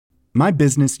My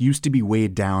business used to be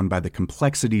weighed down by the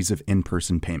complexities of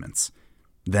in-person payments.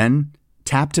 Then,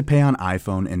 Tap to Pay on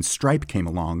iPhone and Stripe came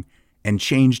along and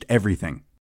changed everything.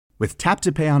 With Tap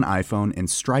to Pay on iPhone and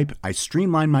Stripe, I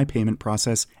streamlined my payment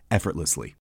process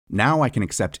effortlessly. Now I can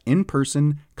accept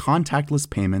in-person, contactless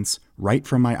payments right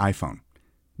from my iPhone.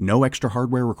 No extra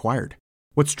hardware required.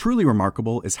 What's truly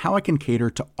remarkable is how I can cater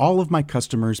to all of my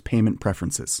customers' payment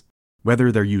preferences.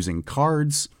 Whether they're using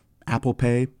cards, Apple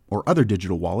Pay, or other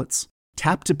digital wallets,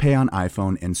 Tap to Pay on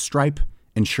iPhone and Stripe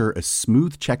ensure a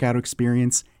smooth checkout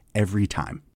experience every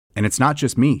time. And it's not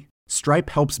just me.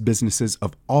 Stripe helps businesses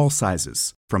of all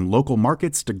sizes, from local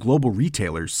markets to global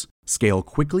retailers, scale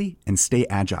quickly and stay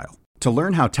agile. To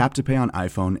learn how Tap to Pay on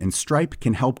iPhone and Stripe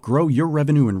can help grow your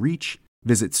revenue and reach,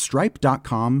 visit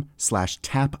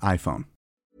stripe.com/tapiphone.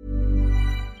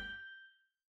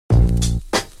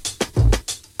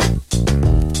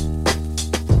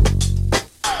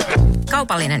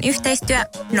 Kaupallinen yhteistyö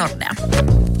Nordea.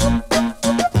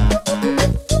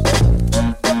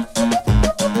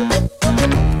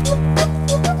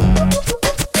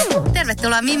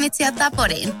 Tervetuloa Mimmit sijoittaa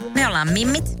podiin. Me ollaan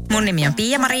Mimmit, mun nimi on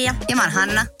Pia-Maria. Ja mä oon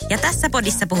Hanna. Ja tässä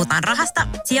podissa puhutaan rahasta,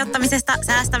 sijoittamisesta,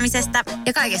 säästämisestä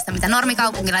ja kaikesta, mitä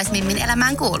normikaupunkilaismimmin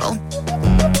elämään kuuluu.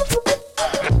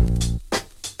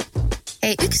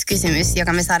 Hei, yksi kysymys,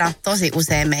 joka me saadaan tosi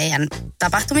usein meidän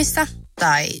tapahtumissa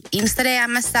tai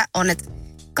Insta-DM:ssä on, että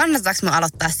kannataanko me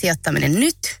aloittaa sijoittaminen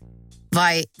nyt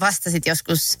vai vasta sit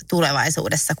joskus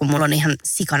tulevaisuudessa, kun mulla on ihan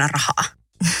sikana rahaa?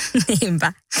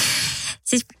 Niinpä.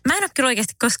 Siis mä en ole kyllä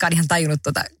oikeasti koskaan ihan tajunnut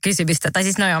tuota kysymystä. Tai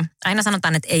siis no joo, aina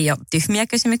sanotaan, että ei ole tyhmiä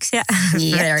kysymyksiä.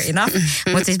 Fair enough.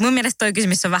 Mutta siis mun mielestä toi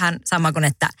kysymys on vähän sama kuin,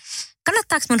 että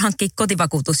kannattaako mun hankkia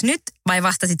kotivakuutus nyt vai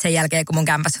vasta sitten sen jälkeen, kun mun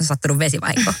kämpässä on sattunut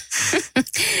vesivahinko?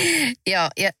 Joo,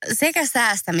 ja sekä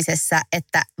säästämisessä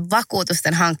että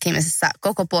vakuutusten hankkimisessa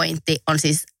koko pointti on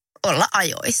siis olla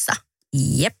ajoissa.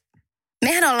 Jep.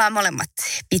 Mehän ollaan molemmat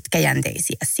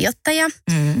pitkäjänteisiä sijoittajia.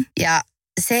 Ja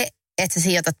se, että sä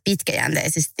sijoitat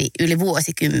pitkäjänteisesti yli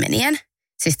vuosikymmenien,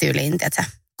 siis tyyliin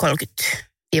 30-40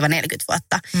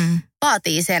 vuotta,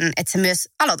 vaatii sen, että sä myös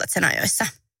aloitat sen ajoissa.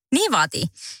 Niin vaatii.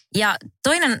 Ja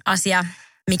toinen asia,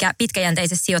 mikä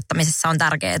pitkäjänteisessä sijoittamisessa on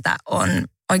tärkeää, on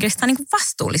oikeastaan niin kuin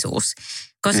vastuullisuus.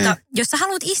 Koska jos sä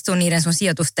haluat istua niiden sun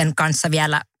sijoitusten kanssa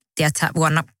vielä, tiedätkö,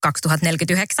 vuonna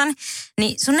 2049,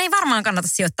 niin sun ei varmaan kannata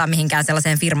sijoittaa mihinkään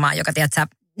sellaiseen firmaan, joka, tiedätkö,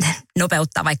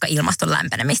 nopeuttaa vaikka ilmaston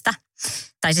lämpenemistä.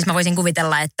 Tai siis mä voisin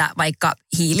kuvitella, että vaikka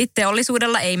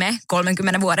hiiliteollisuudella ei mene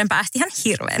 30 vuoden päästä ihan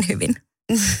hirveän hyvin.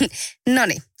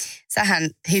 Noniin, sähän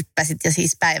hyppäsit jo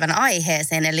siis päivän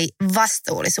aiheeseen, eli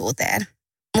vastuullisuuteen.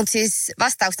 Mutta siis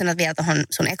vastauksena vielä tuohon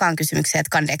sun ekaan kysymykseen, että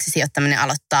kannattaako sijoittaminen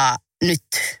aloittaa nyt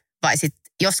vai sitten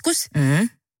joskus.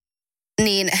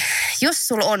 Niin jos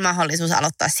sulla on mahdollisuus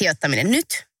aloittaa sijoittaminen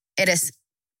nyt, edes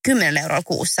 10 euroa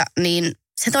kuussa, niin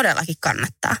se todellakin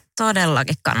kannattaa.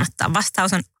 Todellakin kannattaa.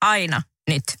 Vastaus on aina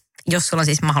nyt, jos sulla on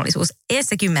siis mahdollisuus. Ees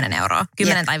se 10 euroa,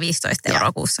 10 tai 15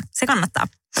 euroa kuussa. Se kannattaa.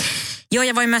 Joo,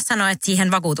 ja voin myös sanoa, että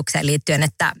siihen vakuutukseen liittyen,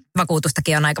 että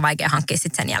vakuutustakin on aika vaikea hankkia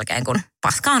sitten sen jälkeen, kun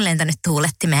paska on lentänyt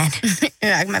tuulettimeen.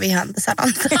 Mä vihaan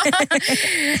sanontaa.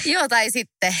 Joo, tai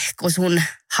sitten, kun sun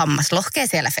hammas lohkee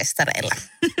siellä festareilla.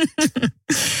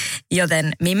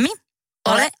 Joten Mimmi,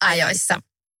 ole ajoissa.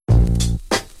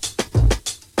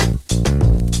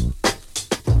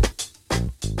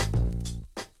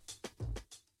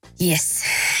 Yes.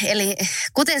 Eli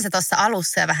kuten sä tuossa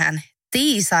alussa vähän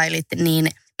tiisailit,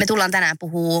 niin me tullaan tänään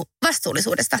puhua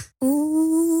vastuullisuudesta.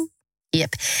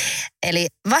 Jep. Eli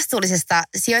vastuullisesta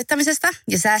sijoittamisesta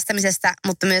ja säästämisestä,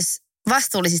 mutta myös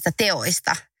vastuullisista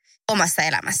teoista omassa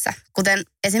elämässä, kuten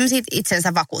esimerkiksi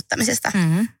itsensä vakuuttamisesta.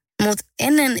 Mutta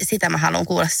ennen sitä mä haluan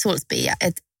kuulla sulta, Pia,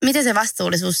 että miten se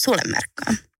vastuullisuus sulle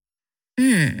merkkaa?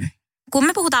 Kun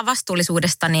me puhutaan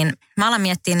vastuullisuudesta, niin mä alan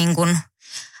miettiä niin kuin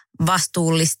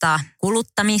vastuullista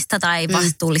kuluttamista tai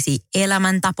vastuullisia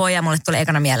elämäntapoja. Mulle tuli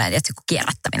ekana mieleen, että se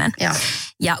kierrättäminen. Joo.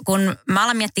 Ja kun mä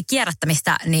alan miettiä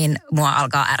kierrättämistä, niin mua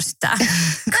alkaa ärsyttää.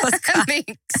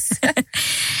 Miksi?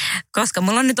 Koska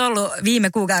mulla on nyt ollut viime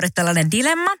kuukaudet tällainen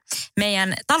dilemma.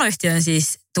 Meidän taloyhtiöön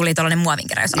siis tuli tällainen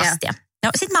muovinkeräysastia. No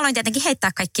sit mä aloin tietenkin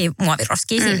heittää kaikki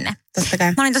muoviroskia sinne. Totta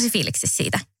kai. Mä olin tosi fiiliksissä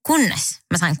siitä. Kunnes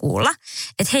mä sain kuulla,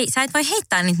 että hei, sä et voi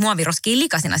heittää niitä muoviroskia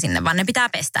likasina sinne, vaan ne pitää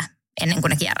pestä ennen kuin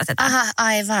ne kierrätetään. Aha,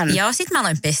 aivan. Joo, sit mä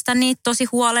aloin pestä niitä tosi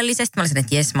huolellisesti. Mä olisin,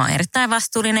 että jes, mä oon erittäin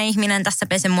vastuullinen ihminen tässä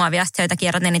pesen muoviastioita,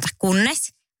 kierrätän niitä,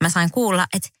 kunnes mä sain kuulla,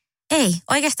 että ei,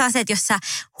 oikeastaan se, että jos sä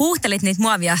huuhtelit niitä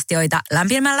muoviastioita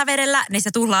lämpimällä vedellä, niin se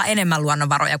tuhlaa enemmän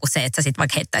luonnonvaroja kuin se, että sä sit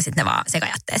vaikka heittäisit ne vaan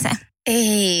sekajätteeseen.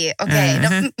 Ei, okei. No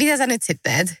mitä sä nyt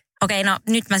sitten teet? Okei, no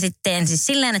nyt mä sitten teen siis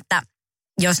silleen, että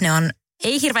jos ne on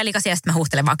ei hirveän likaisia, sitten mä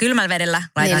huuhtelen vaan kylmällä vedellä,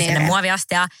 laitan Niin, sinne niin.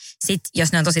 muoviastia. Sitten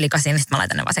jos ne on tosi likaisia, niin sitten mä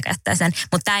laitan ne vaan sekajätteeseen.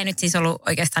 Mutta tämä ei nyt siis ollut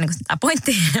oikeastaan niin tämä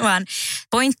pointti, vaan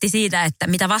pointti siitä, että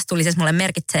mitä vastuullisuus mulle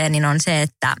merkitsee, niin on se,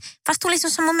 että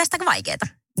vastuullisuus on mun mielestä aika vaikeaa.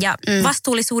 Ja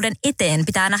vastuullisuuden eteen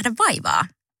pitää nähdä vaivaa.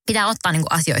 Pitää ottaa niin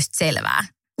kuin asioista selvää.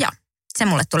 Ja se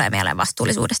mulle tulee mieleen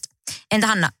vastuullisuudesta. Entä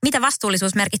Hanna, mitä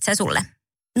vastuullisuus merkitsee sulle?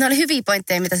 No oli hyviä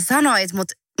pointteja, mitä sä sanoit,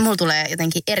 mutta mulla tulee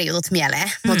jotenkin eri jutut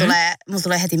mieleen. Mulla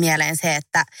tulee heti mieleen se,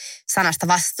 että sanasta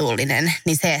vastuullinen,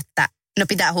 niin se, että no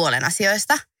pitää huolen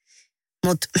asioista.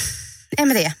 Mutta en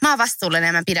mä tiedä, mä oon vastuullinen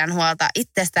ja mä pidän huolta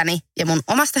itsestäni ja mun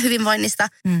omasta hyvinvoinnista.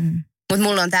 Mutta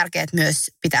mulla on tärkeää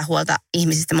myös pitää huolta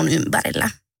ihmisistä mun ympärillä.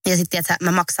 Ja sitten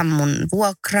mä maksan mun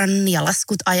vuokran ja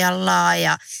laskut ajallaan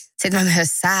ja sitten mä myös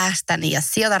säästän ja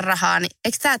sijoitan rahaa. Niin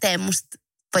eikö tää tee musta,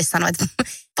 voisi sanoa, että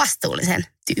vastuullisen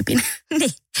tyypin?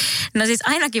 Niin. No siis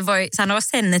ainakin voi sanoa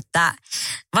sen, että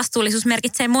vastuullisuus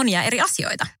merkitsee monia eri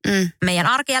asioita meidän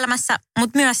arkielämässä,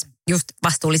 mutta myös just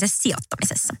vastuullisessa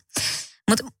sijoittamisessa.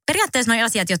 Mutta periaatteessa nuo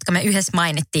asiat, jotka me yhdessä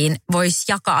mainittiin, voisi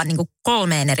jakaa niinku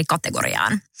 3 eri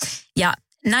kategoriaan. Ja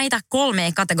näitä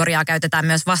 3 kategoriaa käytetään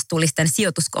myös vastuullisten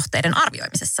sijoituskohteiden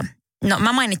arvioimisessa. No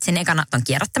mä mainitsin ekana ton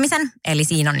kierrättämisen, eli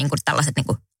siinä on niinku tällaiset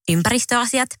niinku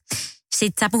ympäristöasiat.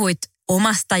 Sitten sä puhuit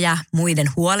omasta ja muiden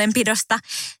huolenpidosta,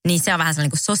 niin se on vähän sellainen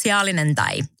niin kuin sosiaalinen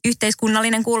tai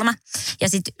yhteiskunnallinen kulma. Ja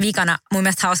sitten viikana mun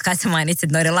mielestä hauskaa, että sä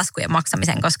mainitsit noiden laskujen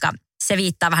maksamisen, koska se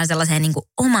viittaa vähän sellaiseen niin kuin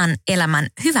oman elämän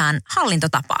hyvään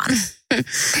hallintotapaan.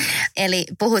 Eli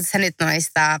puhut sä nyt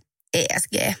noista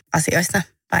ESG-asioista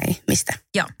vai mistä?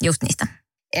 Joo, just niistä.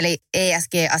 Eli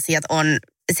ESG-asiat on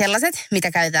sellaiset,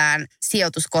 mitä käytetään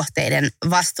sijoituskohteiden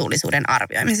vastuullisuuden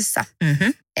arvioimisessa.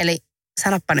 Eli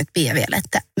sanoppa nyt Pia vielä,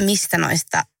 että mistä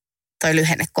noista toi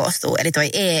lyhenne koostuu, eli toi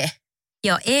E.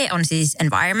 Joo, E on siis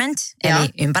environment, eli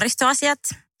ympäristöasiat.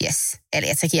 Yes, eli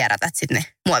että sä kierrätät sitten ne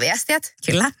muoviastiat.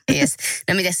 Kyllä. Yes.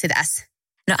 No mites sitten S?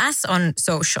 No S on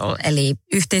social, eli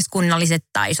yhteiskunnalliset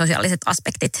tai sosiaaliset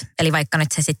aspektit. Eli vaikka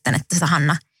nyt se sitten, että sä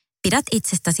Hanna, pidät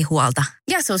itsestäsi huolta.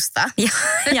 Ja susta.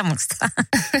 Ja musta.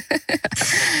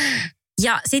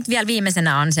 Ja sitten vielä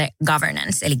viimeisenä on se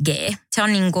governance, eli G. Se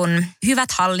on niin kuin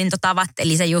hyvät hallintotavat,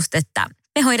 eli se just, että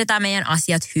me hoidetaan meidän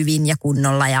asiat hyvin ja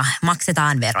kunnolla ja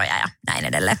maksetaan veroja ja näin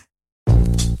edelleen.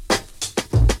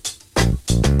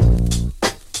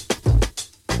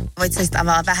 Voitko sitten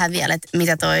avaa vähän vielä, että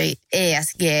mitä toi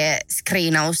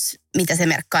ESG-screenaus, mitä se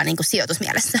merkkaa niin kuin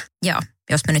sijoitusmielessä? Joo,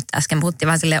 jos me nyt äsken puhuttiin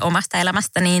vähän silleen omasta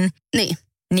elämästä,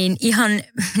 niin ihan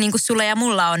niin kuin sulla ja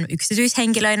mulla on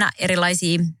yksityishenkilöinä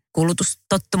erilaisia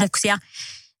kulutustottumuksia.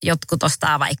 Jotkut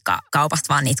ostaa vaikka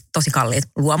kaupasta vaan niitä tosi kalliita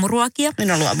luomuruokia.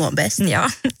 Minun luomu on best. Joo,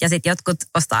 ja sitten jotkut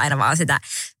ostaa aina vaan sitä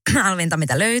halvinta,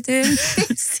 mitä löytyy.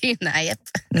 Siinä, jep.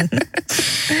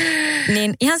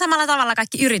 Niin ihan samalla tavalla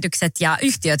kaikki yritykset ja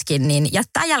yhtiötkin niin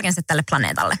jättää jälkensä tälle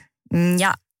planeetalle.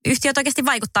 Ja yhtiöt oikeasti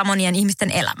vaikuttaa monien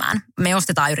ihmisten elämään. Me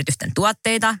ostetaan yritysten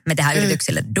tuotteita, me tehdään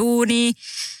yrityksille duunia.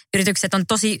 Yritykset on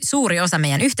tosi suuri osa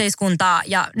meidän yhteiskuntaa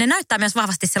ja ne näyttää myös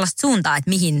vahvasti sellaista suuntaa, että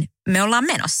mihin me ollaan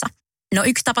menossa. No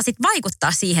yksi tapa sitten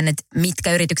vaikuttaa siihen, että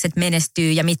mitkä yritykset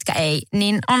menestyy ja mitkä ei,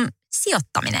 niin on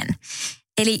sijoittaminen.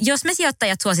 Eli jos me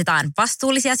sijoittajat suositaan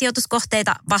vastuullisia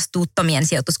sijoituskohteita vastuuttomien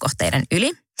sijoituskohteiden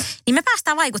yli, niin me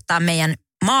päästään vaikuttaa meidän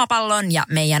maapallon ja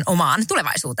meidän omaan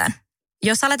tulevaisuuteen.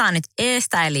 Jos aletaan nyt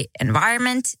E:stä eli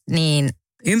environment, niin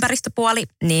ympäristöpuoli,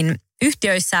 niin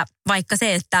yhtiöissä vaikka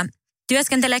se, että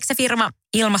työskenteleekö se firma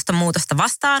ilmastonmuutosta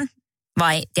vastaan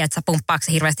vai tiedätkö, pumppaako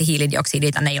se hirveästi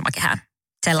hiilidioksidia tänne ilmakehään?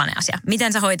 Sellainen asia.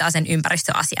 Miten se hoitaa sen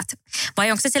ympäristöasiat?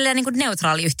 Vai onko se sellainen niin kuin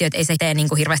neutraali yhtiö, että ei se tee niin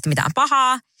kuin hirveästi mitään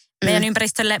pahaa meidän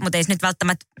ympäristölle, mutta ei se nyt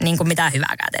välttämättä niin kuin mitään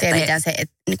hyvääkään tee. Mitään se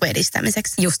niin kuin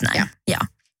edistämiseksi. Just näin, joo.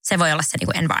 Se voi olla se niin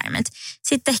kuin environment.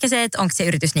 Sitten ehkä se, että onko se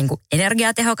yritys niin kuin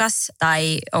energiatehokas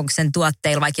tai onko sen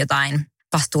tuotteilla vaikka jotain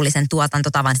vastuullisen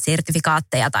tuotantotavan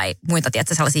sertifikaatteja tai muita,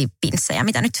 tiedätkö, sellaisia pinssejä,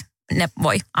 mitä nyt ne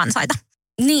voi ansaita.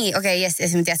 Niin, okei, yes.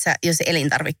 Esimerkiksi jos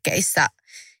elintarvikkeissa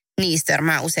niistä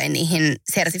törmää usein niihin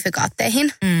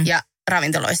sertifikaatteihin ja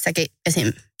ravintoloissakin,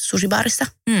 esim. Sushibaarissa,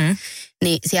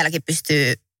 niin sielläkin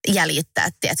pystyy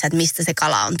jäljittämään, tiedätkö, että mistä se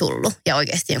kala on tullut ja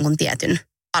oikeasti jonkun tietyn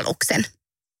aluksen.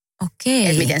 Okei.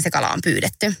 Että miten se kala on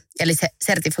pyydetty. Eli se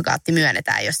sertifikaatti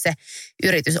myönnetään, jos se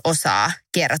yritys osaa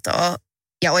kertoa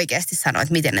ja oikeasti sanoa,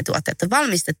 että miten ne tuotteet on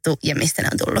valmistettu ja mistä ne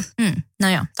on tullut. No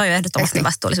joo, toi on ehdottomasti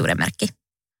vastuullisuuden merkki.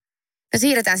 No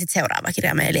siirretään sitten seuraava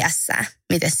kirjaimeen, eli S.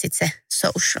 Mites sitten se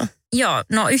social? Joo,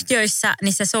 no yhtiöissä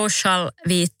niin se social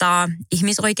viittaa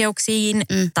ihmisoikeuksiin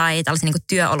tai tällaisiin niin kuin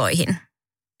työoloihin.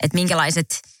 Että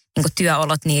minkälaiset niin kuin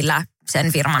työolot niillä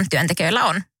sen firman työntekijöillä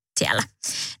on siellä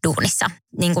duunissa.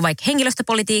 Niin kuin vaikka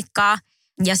henkilöstöpolitiikkaa,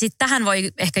 Ja sitten tähän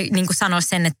voi ehkä niin kuin sanoa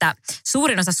sen, että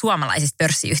suurin osa suomalaisista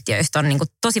pörssiyhtiöistä on niin kuin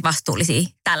tosi vastuullisia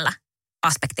tällä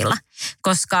aspektilla,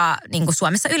 koska niin kuin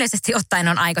Suomessa yleisesti ottaen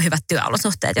on aika hyvät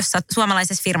työolosuhteet. Jos sä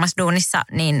suomalaisessa firmassa duunissa,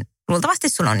 niin luultavasti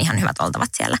sulla on ihan hyvät oltavat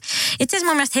siellä. Itse asiassa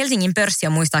mun mielestä Helsingin pörssi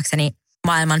on muistaakseni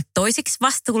maailman toisiksi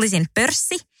vastuullisin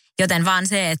pörssi, joten vaan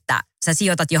se, että sä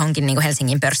sijoitat johonkin niin kuin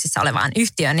Helsingin pörssissä olevaan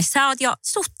yhtiöön, niin sä oot jo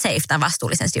suht safe tämän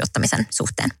vastuullisen sijoittamisen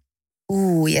suhteen.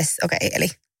 Yes, okei, eli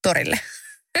torille.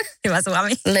 Hyvä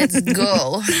Suomi. Let's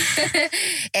go.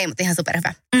 Ei, mutta ihan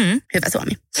superhyvä. Hyvä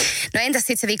Suomi. No entäs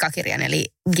sitten se vikakirjan, eli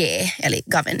G, eli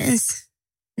governance?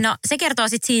 No se kertoo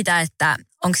sitten siitä, että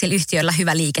onko sillä yhtiöllä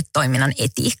hyvä liiketoiminnan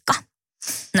etiikka.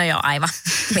 No joo, aivan.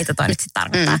 Mitä toi nyt sitten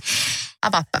tarkoittaa?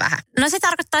 Avaappa vähän. No se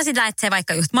tarkoittaa sitä, että se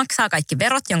vaikka just maksaa kaikki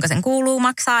verot, jonka sen kuuluu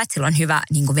maksaa, että sillä on hyvä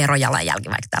niin kuin verojalanjälki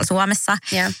vaikka täällä Suomessa.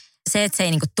 Yeah. Se, että se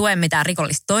ei niin kuin tue mitään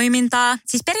rikollista toimintaa.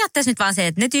 Siis periaatteessa nyt vaan se,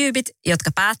 että ne tyypit,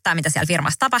 jotka päättää, mitä siellä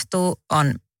firmassa tapahtuu,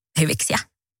 on hyviksiä.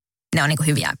 Ne on niin kuin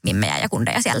hyviä mimmejä ja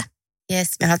kundeja siellä. Jes,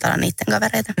 me halutaan olla niiden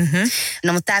kavereita. Mm-hmm.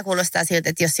 No mutta tämä kuulostaa siltä,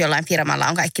 että jos jollain firmalla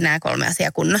on kaikki nämä 3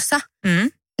 asiaa kunnossa,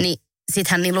 niin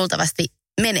sittenhän niin luultavasti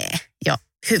menee jo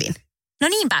hyvin. No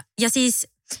niinpä. Ja siis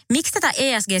miksi tätä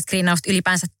ESG-screenausta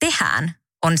ylipäänsä tehdään,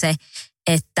 on se,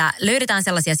 että löydetään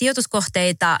sellaisia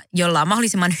sijoituskohteita, joilla on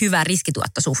mahdollisimman hyvä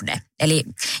riskituottosuhde. Eli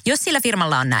jos sillä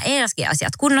firmalla on nämä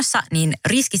ESG-asiat kunnossa, niin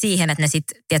riski siihen, että ne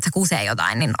sitten, tiedätkö, kusee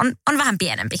jotain, niin on vähän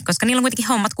pienempi, koska niillä on kuitenkin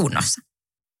hommat kunnossa.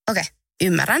 Okei,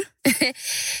 ymmärrän.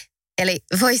 Eli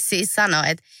voisi siis sanoa,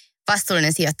 että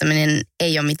vastuullinen sijoittaminen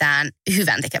ei ole mitään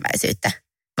hyvän tekeväisyyttä,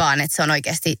 vaan että se on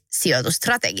oikeasti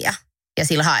sijoitusstrategia ja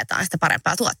sillä haetaan sitä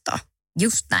parempaa tuottoa.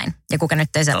 Just näin. Ja kuka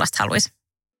nyt ei sellaista haluaisi.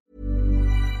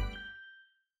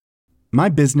 My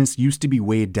business used to be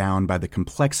weighed down by the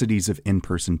complexities of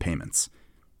in-person payments.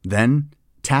 Then,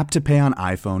 Tap to Pay on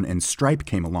iPhone and Stripe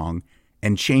came along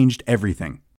and changed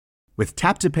everything. With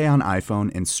Tap to Pay on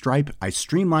iPhone and Stripe, I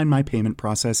streamlined my payment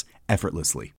process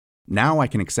effortlessly. Now I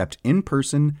can accept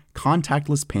in-person,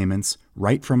 contactless payments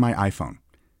right from my iPhone.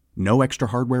 No extra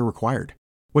hardware required.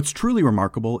 What's truly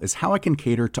remarkable is how I can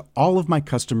cater to all of my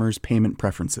customers' payment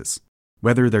preferences.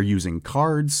 Whether they're using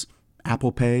cards,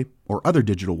 Apple Pay, or other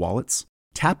digital wallets,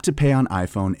 Tap to Pay on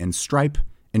iPhone and Stripe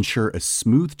ensure a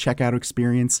smooth checkout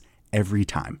experience every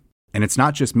time. And it's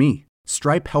not just me.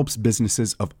 Stripe helps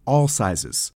businesses of all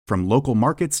sizes, from local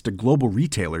markets to global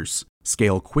retailers,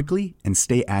 scale quickly and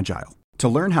stay agile. To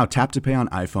learn how Tap to Pay on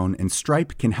iPhone and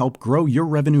Stripe can help grow your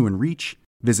revenue and reach,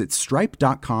 visit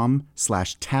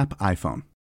stripe.com/tapiphone.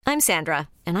 I'm Sandra,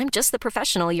 and I'm just the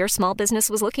professional your small business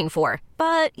was looking for.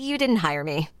 But you didn't hire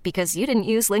me because you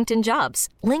didn't use LinkedIn Jobs.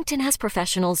 LinkedIn has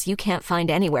professionals you can't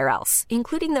find anywhere else,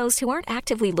 including those who aren't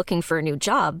actively looking for a new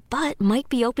job, but might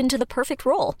be open to the perfect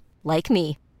role, like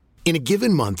me. In a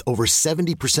given month, over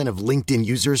 70% of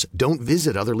LinkedIn users don't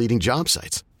visit other leading job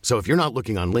sites. So if you're not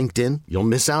looking on LinkedIn, you'll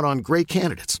miss out on great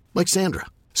candidates like Sandra.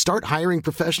 Start hiring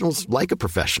professionals like a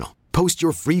professional. Post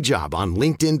your free job on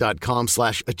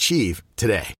linkedin.com/achieve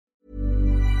today.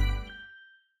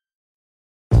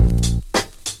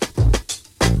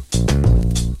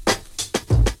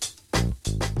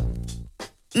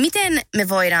 Miten me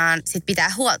voidaan sit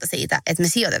pitää huolta siitä, että me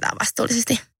sijoitetaan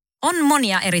vastuullisesti? On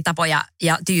monia eri tapoja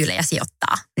ja tyylejä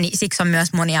sijoittaa, niin siksi on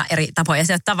myös monia eri tapoja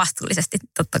sijoittaa vastuullisesti,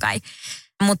 totta kai.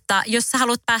 Mutta jos sä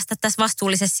haluat päästä tässä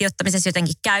vastuullisessa sijoittamisessa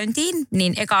jotenkin käyntiin,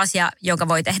 niin eka asia, jonka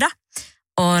voi tehdä,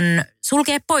 on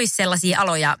sulkea pois sellaisia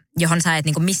aloja, johon sä et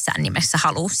niin kuin missään nimessä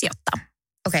halua sijoittaa.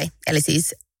 Okei, eli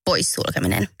siis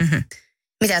poissulkeminen. Mm-hmm.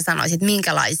 Mitä sanoisit,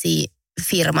 minkälaisia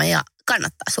firmoja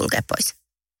kannattaa sulkea pois?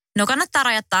 No kannattaa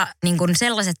rajoittaa niin kuin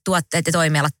sellaiset tuotteet ja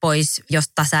toimialat pois,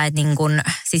 josta sä et niin kuin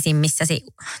sisimmissäsi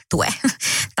tue.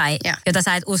 Tai jota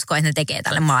sä et usko, että ne tekee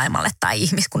tälle maailmalle tai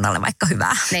ihmiskunnalle vaikka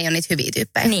hyvää. Ne ei ole niitä hyviä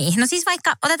tyyppejä. Niin, no siis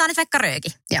otetaan nyt vaikka rööki.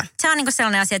 Ja. Se on niin kuin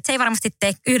sellainen asia, että se ei varmasti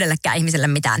tee yhdellekään ihmiselle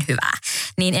mitään hyvää.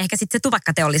 Niin ehkä sitten se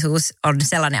tupakkateollisuus on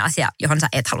sellainen asia, johon sä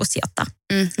et halua sijoittaa.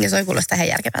 Ja se kuulostaa ihan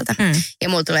järkevältä. Ja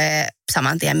mulla tulee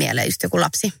saman tien mieleen just joku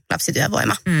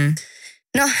lapsityövoima.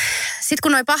 No, sit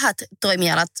kun noi pahat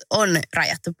toimialat on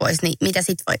rajattu pois, niin mitä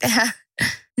sit voi tehdä?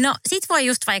 No, sit voi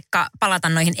just vaikka palata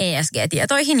noihin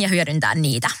ESG-tietoihin ja hyödyntää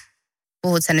niitä.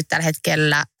 Puhut sä nyt tällä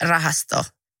hetkellä rahasto-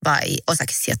 vai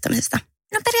osakesijoittamisesta?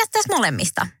 No periaatteessa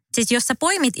molemmista. Siis jos sä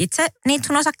poimit itse niitä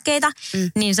sun osakkeita,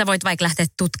 niin sä voit vaikka lähteä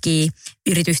tutkimaan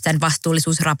yritysten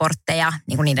vastuullisuusraportteja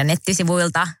niin kuin niiden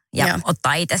nettisivuilta ja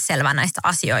ottaa itse selvää näistä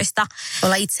asioista.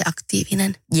 Olla itse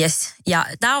aktiivinen. Yes. Ja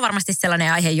tämä on varmasti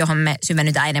sellainen aihe, johon me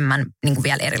syvennytään enemmän niin kuin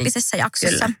vielä erillisessä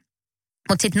jaksossa.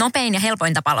 Mutta sitten nopein ja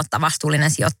helpoin tapa aloittaa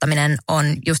vastuullinen sijoittaminen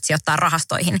on just sijoittaa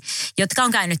rahastoihin, jotka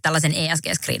on käynyt tällaisen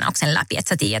ESG-screenauksen läpi, että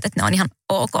sä tiedät, että ne on ihan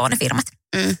ok ne firmat.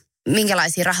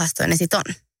 Minkälaisia rahastoja ne sitten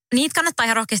on? Niitä kannattaa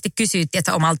ihan rohkeasti kysyä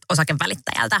omalta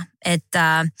osakevälittäjältä,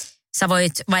 että sä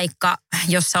voit vaikka,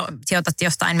 jos sä sijoitat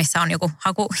jostain, missä on joku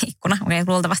hakuikkuna,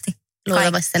 luultavasti.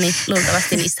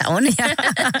 Luultavasti niissä on.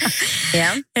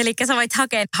 Yeah. Eli sä voit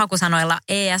hakea hakusanoilla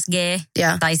ESG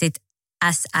tai sitten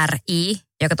SRI,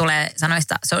 joka tulee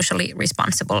sanoista Socially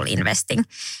Responsible Investing,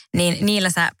 niin niillä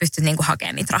sä pystyt niinku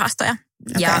hakemaan niitä rahastoja.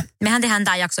 Okay. Ja mehän tehdään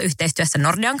tämä jakso yhteistyössä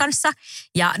Nordean kanssa,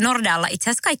 ja Nordealla itse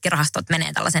asiassa kaikki rahastot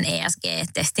menee tällaisen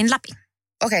ESG-testin läpi.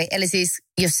 Okei, eli siis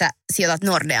jos sä sijoitat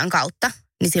Nordean kautta,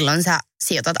 niin silloin sä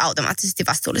sijoitat automaattisesti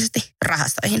vastuullisesti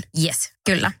rahastoihin. Yes,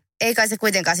 kyllä. Ei kai se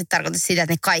kuitenkaan sitten tarkoita sitä,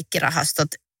 että ne kaikki rahastot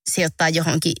sijoittaa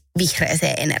johonkin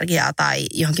vihreäseen energiaa tai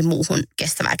johonkin muuhun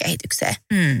kestävään kehitykseen.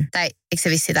 Tai eikö se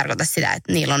vissiin tarkoita sitä,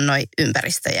 että niillä on noi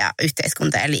ympäristö- ja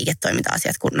yhteiskunta- ja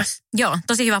liiketoiminta-asiat kunnossa? Joo,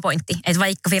 tosi hyvä pointti. Että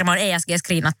vaikka firma on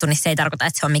ESG-skriinattu, niin se ei tarkoita,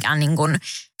 että se on mikään niin kuin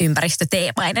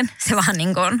ympäristöteemainen. Se vaan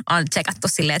niin kuin on tsekattu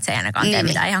silleen, että se ei ainakaan tee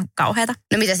mitään ihan kauheata.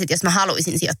 No mitä sitten, jos mä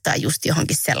haluaisin sijoittaa just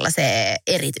johonkin sellaiseen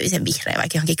erityisen vihreään,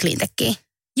 vaikka johonkin cleantechiin?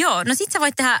 Joo, no sit sä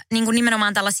voit tehdä niin kuin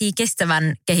nimenomaan tällaisia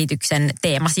kestävän kehityksen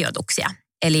teemasijoituksia.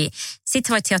 Eli sit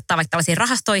sä voit sijoittaa vaikka tällaisiin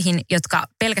rahastoihin, jotka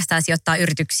pelkästään sijoittaa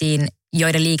yrityksiin,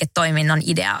 joiden liiketoiminnan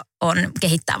idea on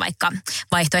kehittää vaikka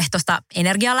vaihtoehtoista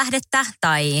energialähdettä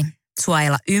tai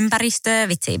suojella ympäristöä,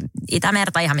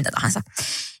 Itämerta, ihan mitä tahansa.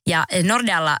 Ja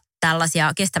Nordealla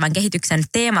tällaisia kestävän kehityksen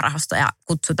teemarahastoja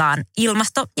kutsutaan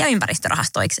ilmasto- ja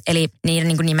ympäristörahastoiksi. Eli niiden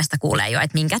niin kuin nimestä kuulee jo,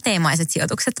 että minkä teemaiset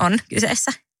sijoitukset on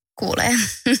kyseessä. Kuulee.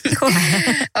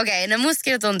 Okei, no musta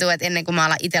kyllä tuntuu, että ennen kuin mä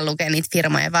alan itse lukea niitä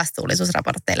firmojen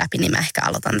vastuullisuusraportteja läpi, niin mä ehkä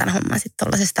aloitan tämän homman sitten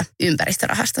tuollaisesta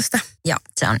ympäristörahastosta. Joo,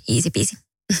 se on easy peasy.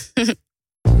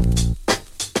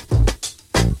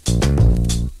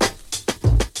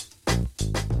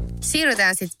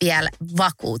 Siirrytään sitten vielä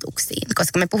vakuutuksiin,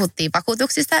 koska me puhuttiin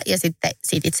vakuutuksista ja sitten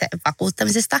siitä itse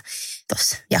vakuuttamisesta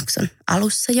tuossa jakson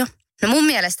alussa jo. No mun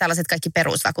mielestä tällaiset kaikki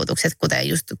perusvakuutukset, kuten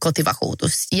just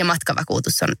kotivakuutus ja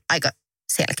matkavakuutus on aika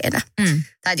selkeitä.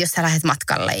 Tai että jos sä lähdet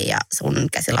matkalle ja sun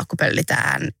käsilaukku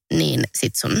pöllitään, niin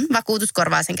sit sun vakuutus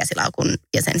korvaa sen käsilaukun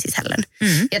ja sen sisällön.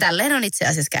 Ja tälleen on itse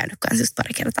asiassa käynyt kanssa just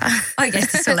pari kertaa.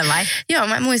 Oikeasti sulle vai? Joo,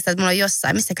 mä muistan, että mulla on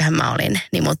jossain, missäköhän mä olin,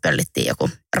 niin mut pöllittiin joku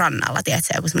rannalla,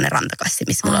 tiedätkö, joku semmoinen rantakassi,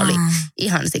 missä mulla oli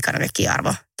ihan sikana kaikkia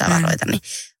arvotavaroita, niin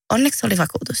onneksi oli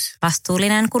vakuutus.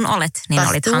 Vastuullinen kun olet, niin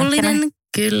olit hankkinut.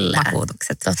 Kyllä.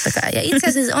 Vakuutukset. Totta kai. Ja itse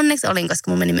asiassa onneksi olin,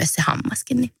 koska mun meni myös se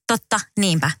hammaskin. Niin totta,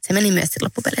 niinpä. se meni myös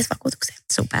loppupeleissä vakuutukseen.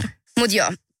 Super.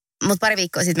 Mut pari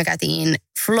viikkoa sitten me käytiin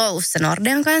Flowssa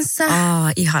Nordean kanssa.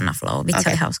 Ihana Flow. Vitsi,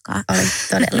 oli hauskaa. Oli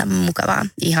todella mukavaa.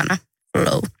 Ihana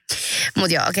Flow.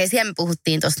 Siellä me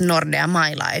puhuttiin tuosta Nordea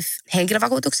My Life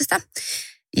henkilövakuutuksesta.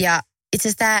 Ja itse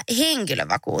asiassa tämä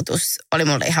henkilövakuutus oli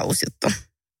mulle ihan uusi juttu.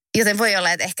 Joten voi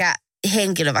olla, että ehkä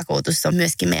henkilövakuutus on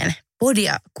myöskin meidän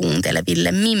podia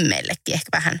kuunteleville mimmeillekin ehkä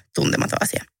vähän tuntematon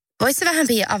asia. Voisi vähän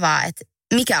Pia avaa, että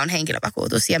mikä on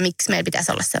henkilövakuutus ja miksi meillä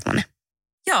pitäisi olla sellainen?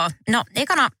 Joo, no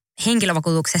ekana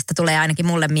henkilövakuutuksesta tulee ainakin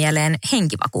mulle mieleen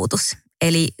henkivakuutus,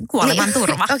 eli kuoleman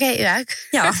turva. Okei, hyvä.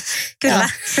 Joo, kyllä.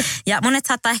 Ja monet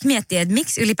saattaa ehkä miettiä, että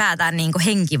miksi ylipäätään niin kuin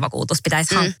henkivakuutus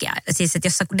pitäisi hankkia. Siis, että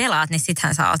jos sä delaat, niin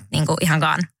sittenhän sä oot niin kuin ihan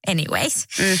gone anyways.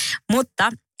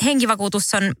 Mutta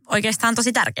henkivakuutus on oikeastaan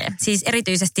tosi tärkeä, siis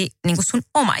erityisesti niin kuin sun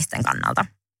omaisten kannalta.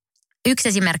 Yksi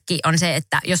esimerkki on se,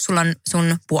 että jos sulla on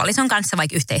sun puolison kanssa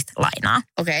vaikka yhteistä lainaa.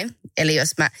 Okei, eli jos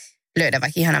mä löydän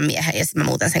vaikka ihanan miehen ja sitten mä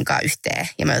muutan sen kanssa yhteen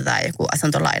ja me otetaan joku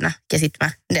asuntolaina ja sitten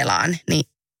mä delaan, niin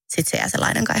sitten se jää se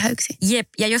lainan kanssa ihan yksin. Jep,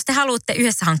 ja jos te haluatte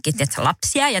yhdessä hankkia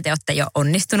lapsia ja te olette jo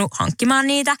onnistunut hankkimaan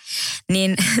niitä,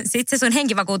 niin sitten se sun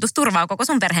henkivakuutus turvaa koko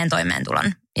sun perheen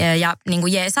toimeentulon. Ja niin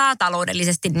kuin saa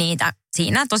taloudellisesti niitä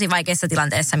siinä tosi vaikeassa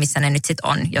tilanteessa, missä ne nyt sitten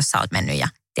on, jos sä oot mennyt ja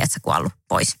tiedät sä kuollut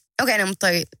pois. Okei, no mutta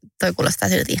toi kuulostaa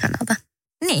silti ihanalta.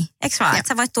 Niin, eikö vaan, että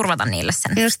sä voit turvata niille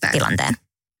sen tilanteen.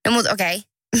 No mutta okei,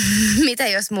 mitä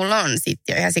jos mulla on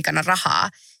sitten jo ihan sikana rahaa,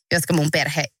 jotka mun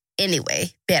perhe anyway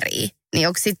perii? Niin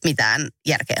onko sitten mitään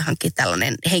järkeä hankkia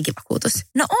tällainen henkivakuutus?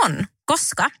 No on,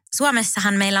 koska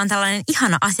Suomessahan meillä on tällainen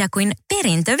ihana asia kuin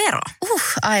perintövero.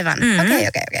 Aivan. Okei.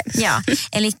 Joo,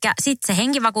 eli sitten se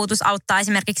henkivakuutus auttaa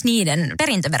esimerkiksi niiden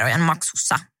perintöverojen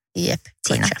maksussa. Jep,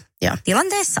 siinä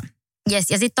tilanteessa. Yes,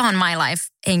 ja sitten tuohon My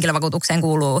Life-henkilövakuutukseen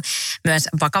kuuluu myös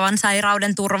vakavan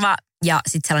sairauden turva ja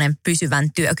sitten sellainen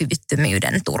pysyvän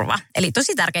työkyvyttömyyden turva. Eli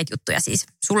tosi tärkeitä juttuja siis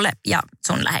sulle ja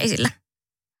sun läheisille.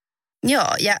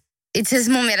 Joo, ja itse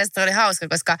asiassa mun mielestä oli hauska,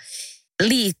 koska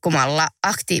liikkumalla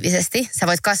aktiivisesti sä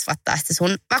voit kasvattaa sitä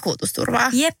sun vakuutusturvaa.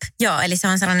 Jep, joo, eli se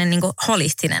on sellainen niinku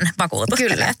holistinen vakuutus.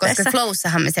 Kyllä, koska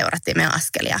Flowssahan me seurattiin meidän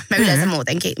askelia. Mä yleensä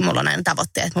muutenkin, mulla on aina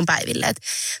tavoitteet mun päiville, että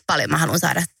paljon mä haluan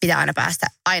saada, pitää aina päästä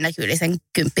ainakin yli sen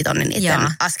 10 tonnin niiden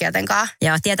askelten kanssa.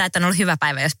 Joo, tietää, että on ollut hyvä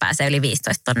päivä, jos pääsee yli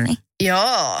 15 tonnia.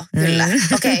 Joo, kyllä,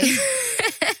 okei.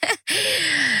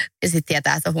 Ja sitten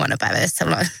tietää, että on huono päivä, jos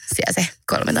sulla on siellä se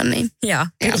 3 tonnia. Joo,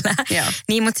 kyllä. Joo.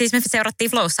 Niin, mutta siis me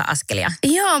seurattiin Flowssa askelia.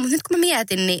 Joo, mutta nyt kun mä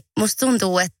mietin, niin musta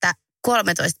tuntuu, että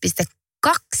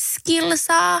 13,2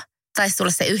 kilsaa taisi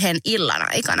tulla se yhden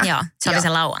illan aikana. Joo, se oli se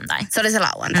lauantai. Se oli se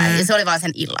lauantai ja se oli vaan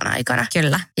sen illan aikana.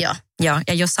 Kyllä. Joo. Joo,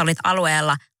 ja jos sä olit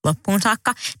alueella loppuun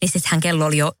saakka, niin sittenhän kello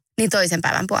oli jo... Niin toisen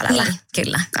päivän puolella. Niin,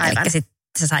 kyllä. Aivan. Eli sitten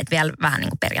sä sait vielä vähän niin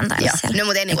kuin perjantaille Joo. siellä. No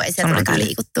mutta anyway, sieltä tuli kyllä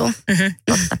liikuttua.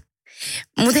 Totta.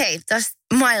 Mutta hei, tuosta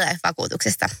My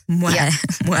Life-vakuutuksesta. My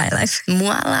Life.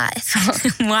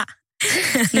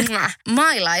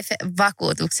 My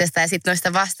Life-vakuutuksesta ja sitten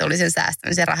noista vastuullisen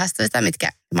säästämisen rahastoista, mitkä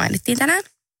mainittiin tänään.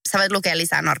 Sä voit lukea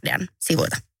lisää Nordean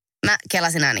sivuilta. Mä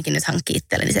kelasin ainakin nyt hankkia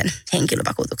itselleni sen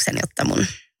henkilövakuutuksen, jotta mun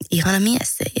ihana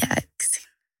mies ei jää yksin.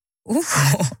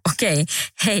 Okei.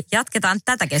 Hei, jatketaan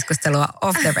tätä keskustelua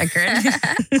off the record.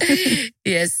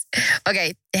 Yes.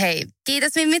 Okei, hei.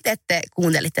 Kiitos mimmit, että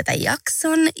kuuntelit tätä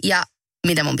jakson. Ja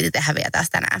mitä mun piti tehdä vielä taas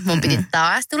tänään? Mun piti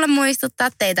taas tulla muistuttaa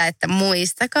teitä, että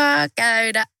muistakaa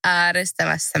käydä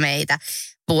äänestämässä meitä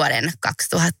vuoden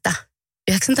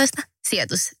 2019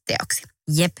 sijoitusteoksi.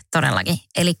 Jep, todellakin.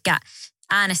 Elikkä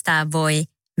äänestää voi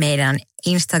meidän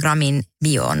Instagramin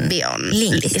bion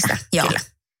linkistä. Joo. Kyllä.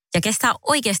 Ja kestää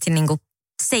oikeasti niinku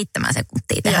 7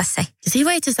 sekuntia tehdä se. Ja siinä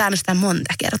voi itse asiassa äänestää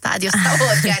monta kertaa. Että jos sä oot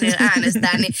käynyt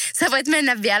äänestää, niin sä voit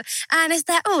mennä vielä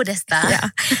äänestää uudestaan. Joo.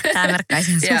 Tämä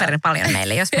merkkaisi super paljon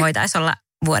meille, jos voitaisiin olla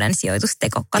vuoden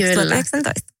sijoitusteko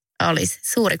 2019. Kyllä. Olisi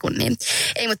suuri kunnia.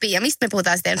 Ei, mutta Pia, mistä me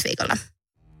puhutaan sitten ensi viikolla?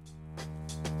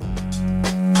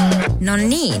 No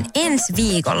niin, ensi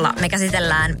viikolla me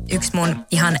käsitellään yksi mun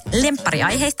ihan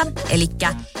lemppariaiheista, eli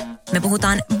me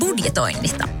puhutaan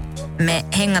budjetoinnista. Me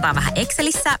hengataan vähän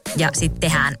Excelissä ja sitten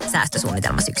tehdään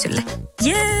säästösuunnitelma syksylle.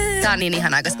 Yeah! Tää on niin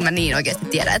ihanaa, koska mä niin oikeasti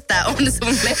tiedän, että tää on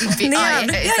sun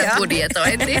lempiaiheista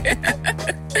budjetointi.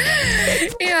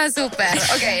 Ihan super.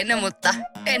 Okei, no mutta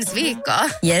ensi viikkoa.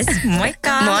 Yes,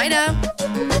 moikka! Moida!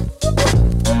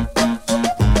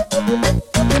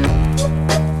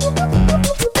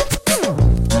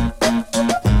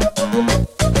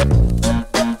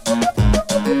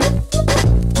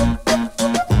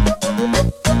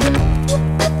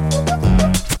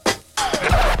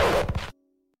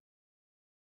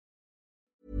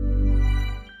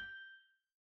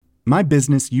 My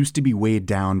business used to be weighed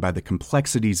down by the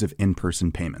complexities of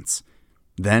in-person payments.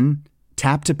 Then,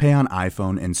 Tap to Pay on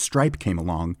iPhone and Stripe came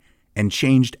along and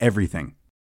changed everything.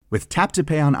 With Tap to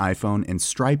Pay on iPhone and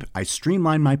Stripe, I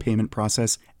streamlined my payment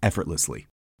process effortlessly.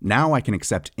 Now I can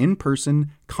accept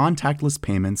in-person, contactless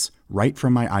payments right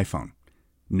from my iPhone.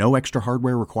 No extra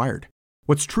hardware required.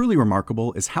 What's truly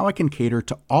remarkable is how I can cater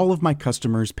to all of my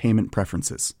customers' payment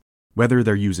preferences. Whether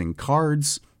they're using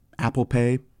cards, Apple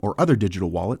Pay, or other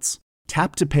digital wallets,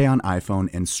 Tap to Pay on iPhone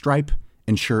and Stripe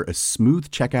ensure a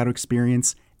smooth checkout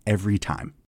experience every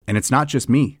time. And it's not just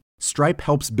me. Stripe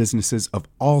helps businesses of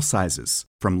all sizes,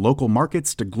 from local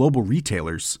markets to global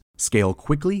retailers, scale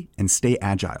quickly and stay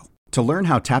agile. To learn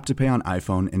how Tap to Pay on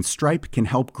iPhone and Stripe can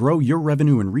help grow your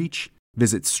revenue and reach,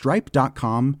 visit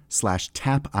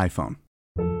stripe.com/tapiphone.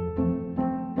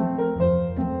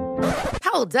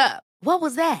 Hold up. What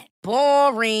was that?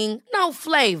 Boring. No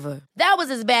flavor. That was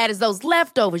as bad as those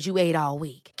leftovers you ate all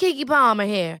week. Keke Palmer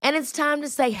here, and it's time to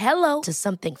say hello to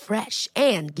something fresh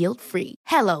and guilt-free.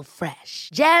 Hello Fresh.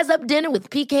 Jazz up dinner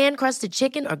with pecan-crusted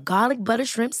chicken or garlic butter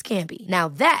shrimp scampi. Now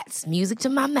that's music to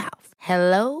my mouth.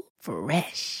 Hello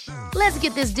Fresh. Let's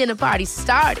get this dinner party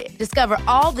started. Discover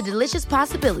all the delicious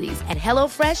possibilities at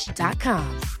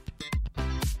HelloFresh.com.